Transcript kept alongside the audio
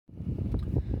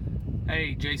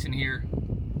Hey, Jason here.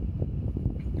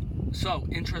 So,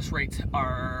 interest rates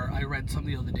I read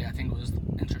something the other day, I think it was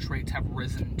interest rates have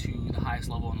risen to the highest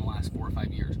level in the last 4 or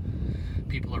 5 years.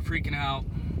 People are freaking out.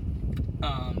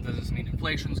 Does this mean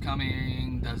inflation's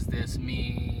coming? Does this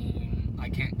mean I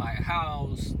can't buy a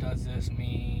house? Does this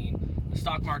mean the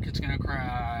stock market's going to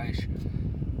crash?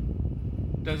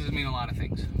 Does this mean a lot of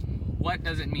things? What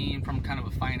does it mean from kind of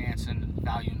a finance and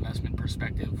value investment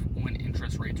perspective when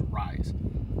interest rates rise?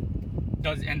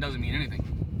 Doesn't mean anything.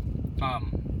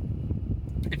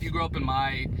 If you grew up in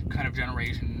my kind of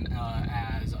generation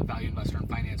as a value investor and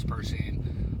finance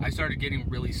person, I started getting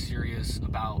really serious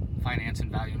about finance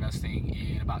and value investing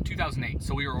in about 2008.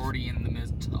 So we were already in the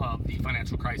midst of the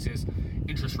financial crisis.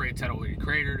 Interest rates had already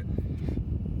cratered.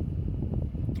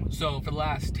 So for the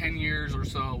last 10 years or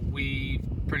so, we've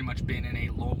pretty much been in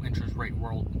a low interest rate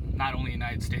world, not only in the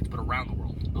United States, but around the world.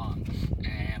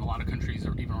 And a lot of countries,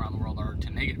 or even around the world, are to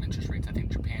negative interest rates. I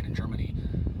think Japan and Germany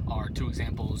are two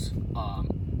examples of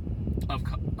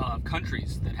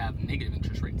countries that have negative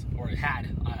interest rates, or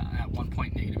had at one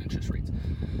point negative interest rates.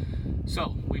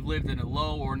 So we've lived in a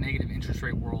low or negative interest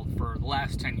rate world for the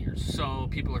last 10 years. So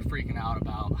people are freaking out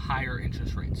about higher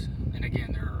interest rates. And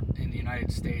again, they're in the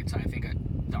United States. I think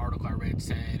the article I read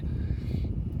said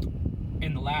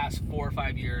in the last 4 or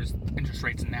 5 years, interest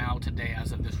rates now, today,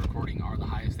 as of this recording, are the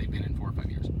highest they've been in 4 or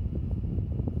 5 years.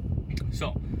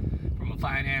 So, from a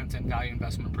finance and value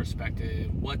investment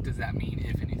perspective, what does that mean,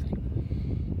 if anything?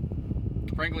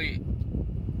 Frankly,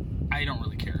 I don't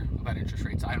really care about interest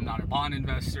rates. I am not a bond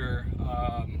investor.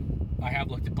 I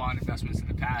have looked at bond investments in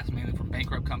the past, mainly from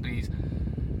bankrupt companies.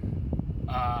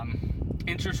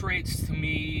 Interest rates, to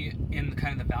me, in the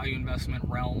kind of the value investment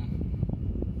realm,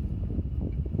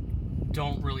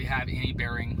 don't really have any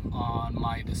bearing on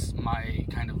my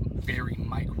kind of very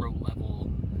micro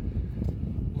level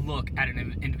look at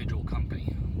an individual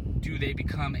company. Do they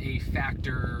become a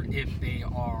factor if they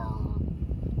are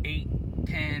 8,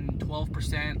 10,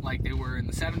 12% like they were in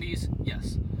the 70s?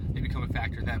 Yes, they become a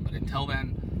factor then. But until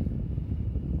then,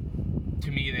 to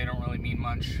me, they don't really mean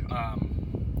much.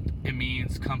 It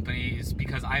means companies,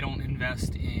 because I don't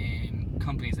invest in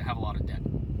companies that have a lot of debt.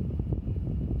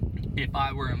 If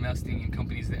I were investing in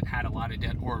companies that had a lot of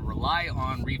debt or rely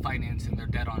on refinancing their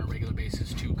debt on a regular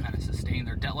basis to kind of sustain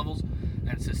their debt levels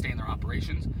and sustain their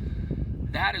operations,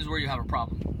 that is where you have a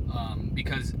problem.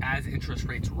 Because as interest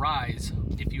rates rise,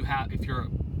 if you're a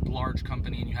large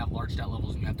company and you have large debt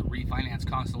levels and you have to refinance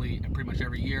constantly and pretty much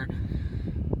every year,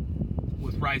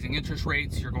 with rising interest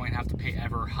rates, you're going to have to pay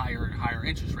ever higher and higher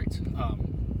interest rates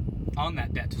on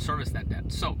that debt to service that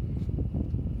debt. So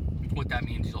what that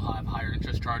means, you'll have higher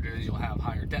interest charges, you'll have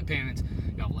higher debt payments,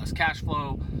 you'll have less cash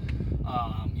flow,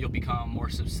 you'll become more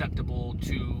susceptible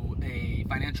to a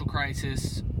financial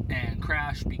crisis and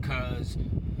crash, because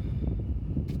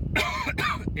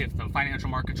if the financial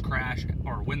markets crash,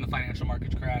 or when the financial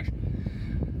markets crash,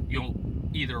 you'll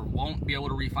either won't be able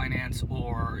to refinance,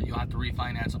 or you'll have to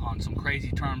refinance on some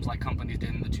crazy terms like companies did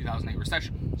in the 2008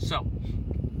 recession. So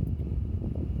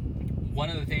one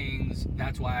of the things,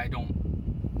 that's one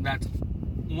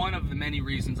of the many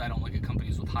reasons I don't look at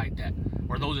companies with high debt,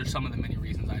 or those are some of the many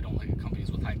reasons I don't look at companies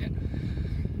with high debt.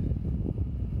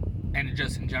 And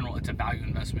just in general, it's a value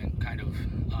investment kind of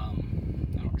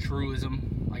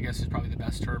truism, I guess is probably the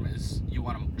best term, is you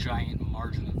want a giant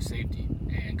margin of safety,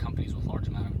 and companies with large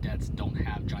amount of debts don't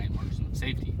have giant margins of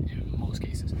safety in most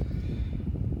cases.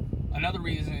 Another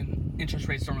reason interest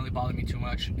rates don't really bother me too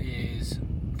much is,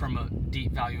 from a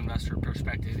deep value investor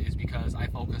perspective, is because I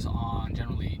focus on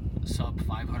generally sub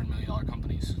 $500 million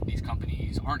companies. These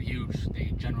companies aren't huge.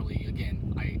 They generally,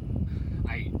 again,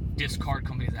 I discard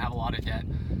companies that have a lot of debt,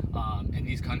 and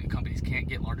these companies can't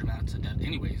get large amounts of debt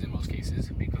anyways in most cases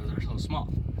because they're so small.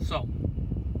 So,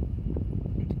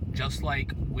 just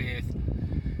like with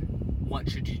what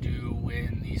should you do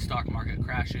when the stock market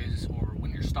crashes, or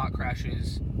when your stock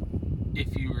crashes,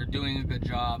 if you are doing a good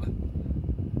job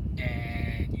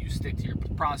and you stick to your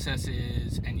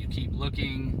processes and you keep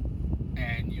looking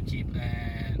and you keep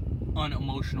an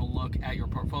unemotional look at your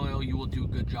portfolio, you will do a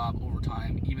good job over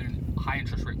time, even in high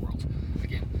interest rate worlds.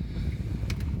 Again,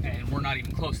 and we're not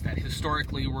even close to that.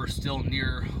 Historically, we're still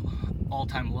near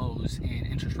all-time lows in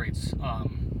interest rates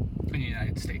in the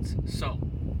United States. So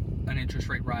an interest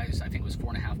rate rise, I think it was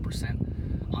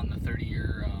 4.5% on the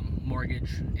 30-year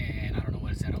mortgage, and I don't know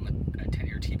what it's at on the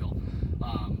 10-year T-bill.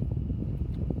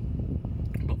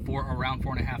 But around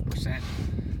 4.5%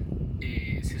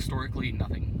 is historically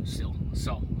nothing still.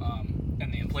 So,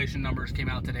 and the inflation numbers came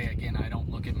out today. Again, I don't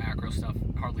look at macro stuff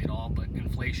hardly at all, but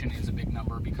inflation is a big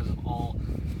number because of all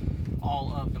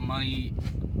of the money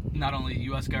not only the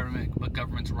U.S. government, but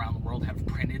governments around the world have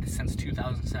printed since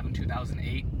 2007,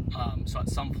 2008. So at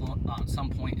some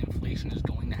point, inflation is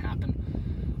going to happen.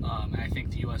 And I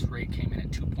think the U.S. rate came in at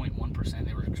 2.1%.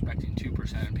 They were expecting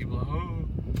 2%, and people are,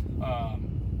 oh.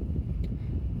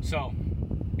 So,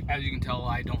 as you can tell,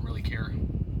 I don't really care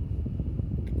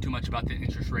too much about the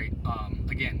interest rate.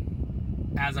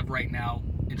 Again, as of right now,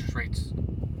 interest rates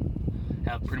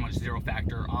have pretty much zero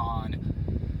factor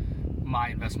on my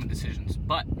investment decisions.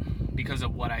 But because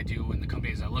of what I do and the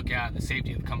companies I look at, the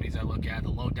safety of the companies I look at, the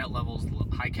low debt levels, the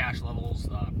high cash levels,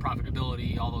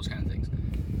 profitability, all those kind of things.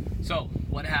 So,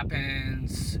 what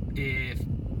happens if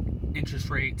interest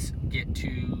rates get to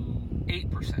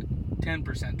 8%,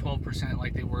 10%, 12%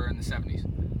 like they were in the 70s?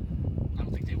 I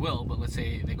don't think they will, but let's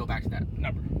say they go back to that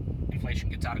number. Inflation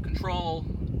gets out of control,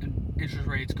 interest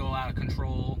rates go out of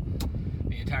control,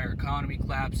 the entire economy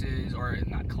collapses, or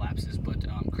not collapses, but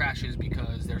crashes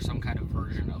because there's some kind of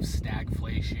version of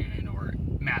stagflation or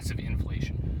massive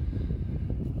inflation.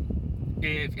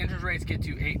 If interest rates get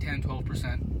to 8, 10,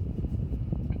 12%,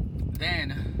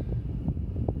 then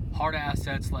hard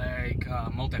assets like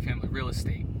multifamily real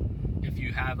estate, if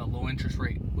you have a low interest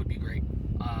rate, would be great.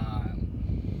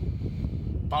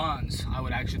 Bonds, I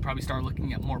would actually probably start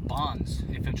looking at more bonds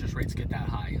if interest rates get that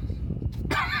high.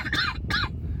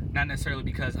 Not necessarily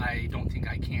because I don't think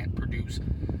I can't produce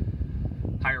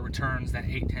higher returns than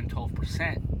 8, 10,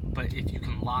 12%, but if you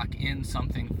can lock in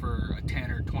something for a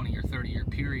 10 or 20 or 30 year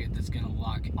period that's going to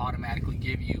automatically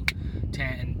give you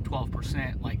 10,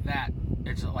 12% like that,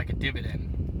 it's like a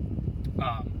dividend.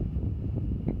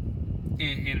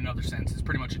 In another sense, it's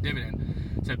pretty much a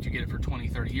dividend, except you get it for 20,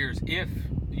 30 years if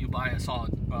you buy a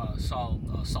solid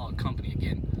company.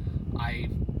 Again, I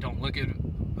don't look at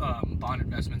bond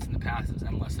investments in the past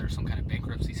unless there's some kind of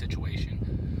bankruptcy situation.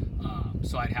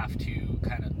 So I'd have to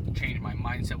kind of change my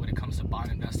mindset when it comes to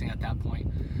bond investing at that point.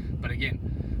 But again,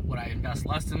 would I invest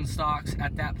less in stocks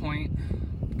at that point?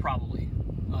 Probably.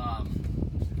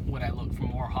 Would I look for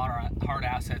more hard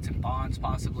assets and bonds?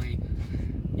 Possibly.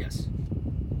 Yes.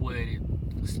 Would it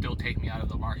still take me out of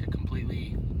the market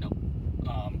completely? No.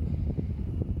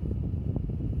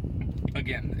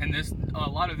 Again, and a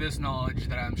lot of this knowledge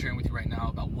that I'm sharing with you right now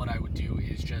about what I would do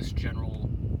is just general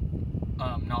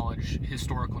knowledge,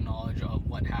 historical knowledge of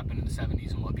what happened in the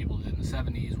 70s and what people did in the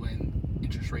 70s when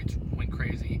interest rates went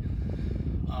crazy,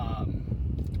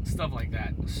 stuff like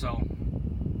that. So,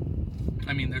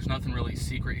 I mean, there's nothing really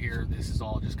secret here. This is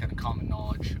all just kind of common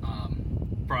knowledge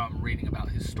from reading about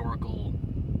historical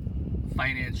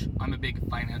finance. I'm a big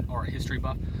finance or history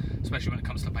buff, especially when it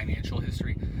comes to financial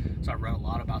history. So I've read a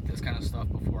lot about this kind of stuff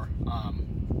before.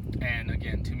 And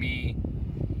again, to me,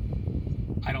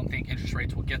 I don't think interest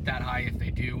rates will get that high. If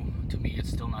they do, to me, it's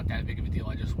still not that big of a deal.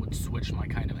 I just would switch my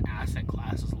kind of asset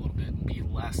classes a little bit and be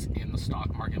less in the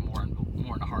stock market, more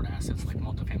into hard assets like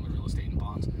multifamily real estate and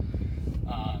bonds.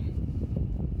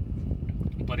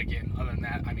 But again, other than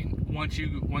that, I mean, once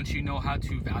you know how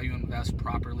to value invest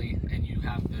properly and you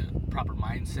have the proper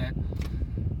mindset,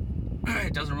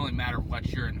 it doesn't really matter what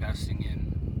you're investing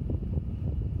in.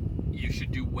 You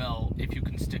should do well if you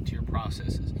can stick to your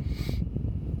processes.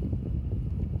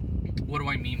 What do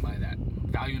I mean by that?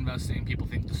 Value investing, people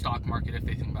think the stock market. If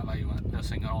they think about value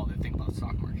investing at all, they think about the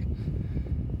stock market.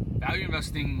 Value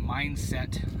investing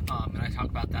mindset, and I talk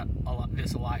about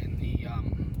this a lot in the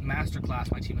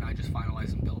masterclass my team and I just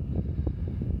finalized and built.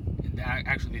 And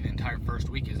actually, the entire first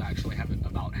week is actually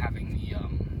about having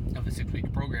the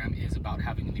 6-week program is about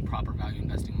having the proper value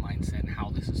investing mindset and how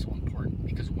this is so important.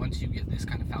 Because once you get this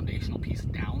kind of foundational piece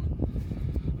down,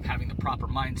 having the proper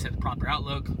mindset, the proper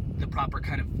outlook, the proper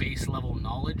kind of base level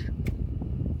knowledge,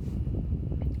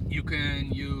 you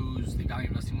can use the value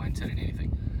investing mindset in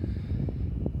anything.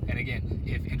 And again,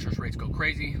 if interest rates go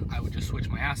crazy, I would just switch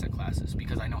my asset classes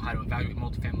because I know how to evaluate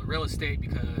multifamily real estate,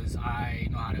 because I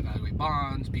know how to evaluate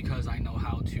bonds, because I know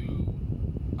how to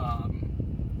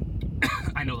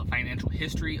I know the financial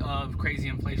history of crazy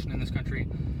inflation in this country,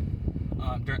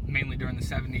 mainly during the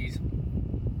 70s.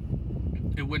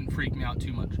 It wouldn't freak me out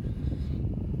too much.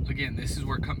 Again, this is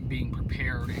where being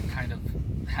prepared and kind of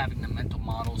having the mental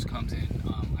models comes in.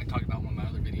 I talked about one of my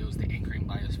other videos, the anchoring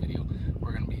bias video.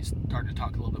 We're going to be starting to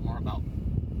talk a little bit more about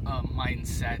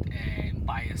mindset and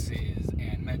biases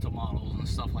and mental models and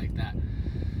stuff like that.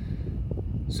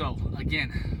 So,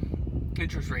 again,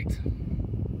 interest rates.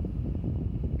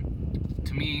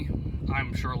 To me,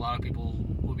 I'm sure a lot of people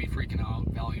will be freaking out,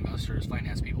 value investors,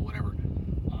 finance people, whatever.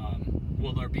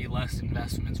 Will there be less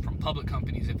investments from public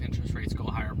companies if interest rates go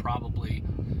higher? Probably,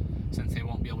 since they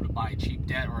won't be able to buy cheap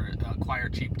debt or acquire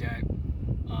cheap debt.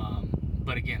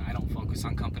 But again, I don't focus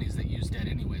on companies that use debt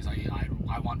anyways.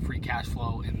 I want free cash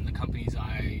flow in the companies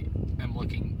I am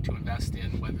looking to invest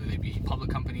in, whether they be public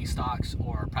company stocks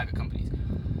or private companies,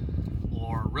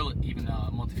 or even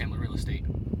multifamily real estate.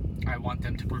 I want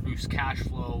them to produce cash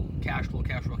flow,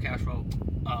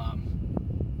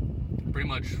 pretty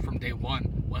much from day one,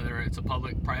 whether it's a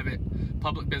public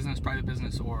business, private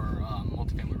business, or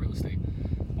multifamily real estate.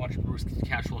 I want you to produce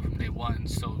cash flow from day one,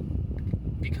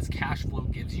 because cash flow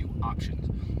gives you options.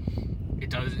 It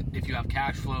does. If you have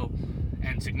cash flow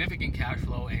and significant cash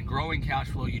flow and growing cash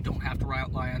flow, you don't have to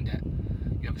rely on debt.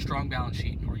 You have a strong balance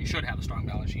sheet, or you should have a strong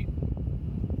balance sheet,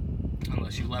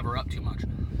 unless you lever up too much.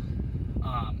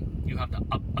 You have the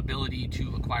ability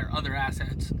to acquire other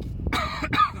assets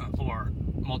or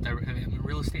multi-family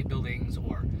real estate buildings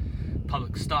or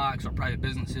public stocks or private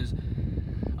businesses.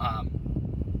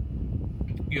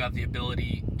 You have the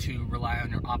ability to rely on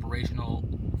your operational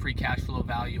free cash flow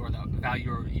value, or the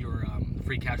value your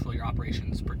free cash flow your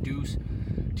operations produce,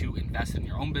 to invest in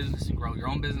your own business and grow your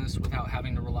own business without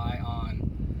having to rely on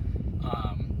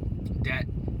debt.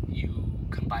 You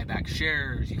can buy back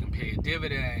shares, you can pay a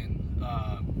dividend,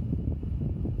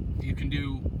 you can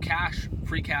do cash,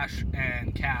 free cash,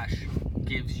 and cash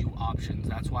gives you options.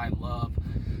 That's why I love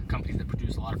companies that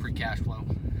produce a lot of free cash flow.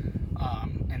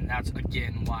 And that's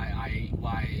again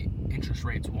why interest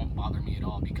rates won't bother me at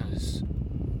all, because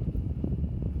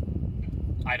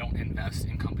I don't invest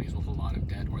in companies with a lot of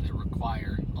debt, or that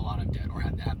require a lot of debt, or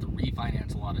have to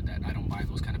refinance a lot of debt. I don't buy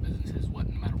those kind of businesses, no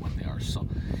matter what they are. So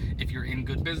if you're in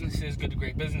good businesses, good to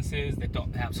great businesses that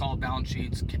don't have solid balance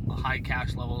sheets, high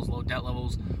cash levels, low debt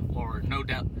levels, or no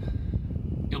debt,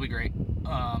 you'll be great.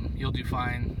 You'll do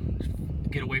fine.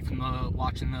 Get away from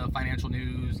watching the financial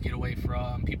news. Get away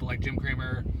from people like Jim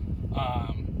Cramer,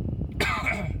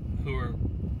 who are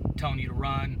telling you to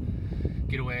run.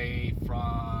 Get away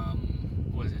from,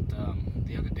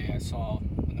 the other day I saw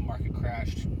when the market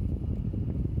crashed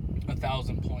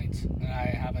 1,000 points, and I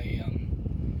have a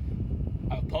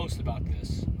post about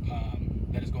this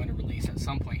that is going to release at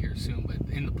some point here soon. But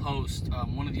in the post,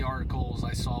 one of the articles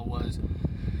I saw was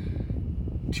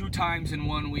 2 times in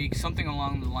 1 week, something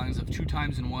along the lines of 2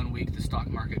 times in 1 week the stock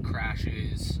market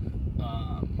crashes.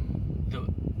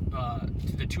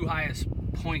 The 2 highest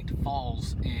point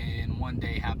falls in one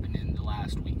day happened in the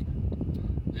last week.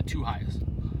 The 2 highest.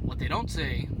 What they don't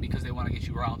say, because they want to get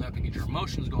you riled up and get your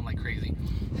emotions going like crazy,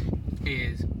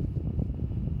 is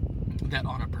that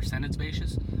on a percentage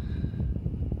basis,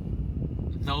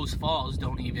 those falls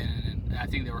don't even, I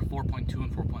think they were 4.2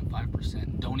 and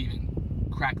 4.5%, don't even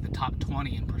crack the top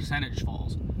 20 in percentage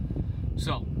falls.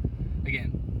 So,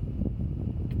 again,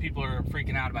 if people are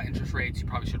freaking out about interest rates, you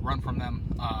probably should run from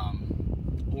them.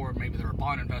 Or maybe they're a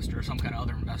bond investor or some kind of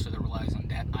other investor that relies on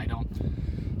debt. I don't.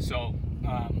 So,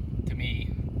 to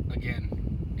me, again,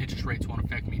 interest rates won't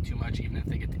affect me too much. Even if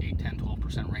they get to 8, 10,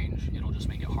 12% range, it'll just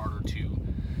make it harder to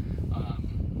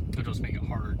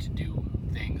do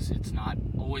things. It's not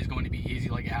always going to be easy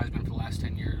like it has been for the last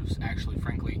 10 years. Actually,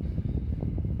 frankly,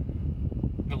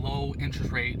 the low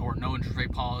interest rate or no interest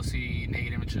rate policy,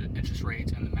 negative interest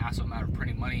rates, and the massive amount of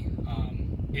printing money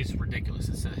is ridiculous.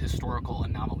 It's a historical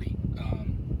anomaly.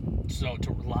 So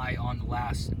to rely on the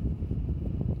last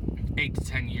 8 to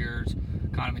 10 years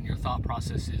kind of in your thought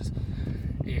processes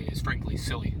is frankly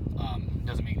silly.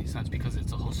 Doesn't make any sense, because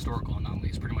it's a historical anomaly.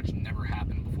 It's pretty much never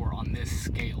happened before on this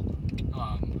scale.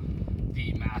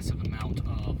 The massive amount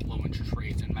of low interest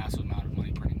rates and massive amount of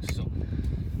money printing. So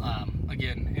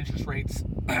again, interest rates,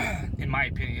 in my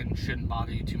opinion, shouldn't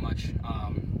bother you too much.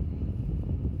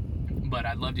 But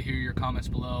I'd love to hear your comments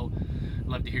below. I'd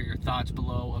love to hear your thoughts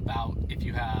below about if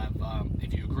you have,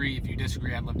 if you agree, if you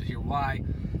disagree. I'd love to hear why.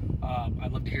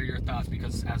 I'd love to hear your thoughts,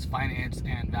 because as finance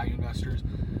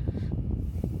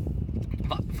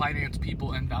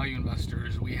people and value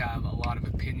investors, we have a lot of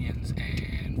opinions,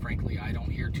 and frankly, I don't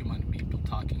hear too many people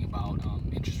talking about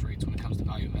interest rates when it comes to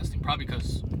value investing, probably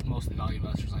because most of the value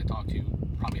investors I talk to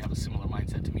probably have a similar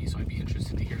mindset to me. So I'd be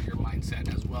interested to hear your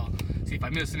mindset as well. See if I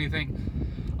missed anything,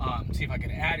 see if I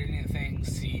can add anything,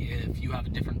 see if you have a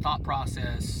different thought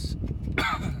process,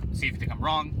 see if you think I'm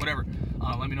wrong, whatever.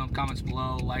 Let me know in the comments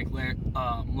below.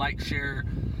 Like, share,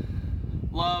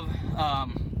 love,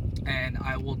 and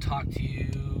I will talk to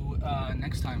you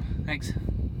next time. Thanks.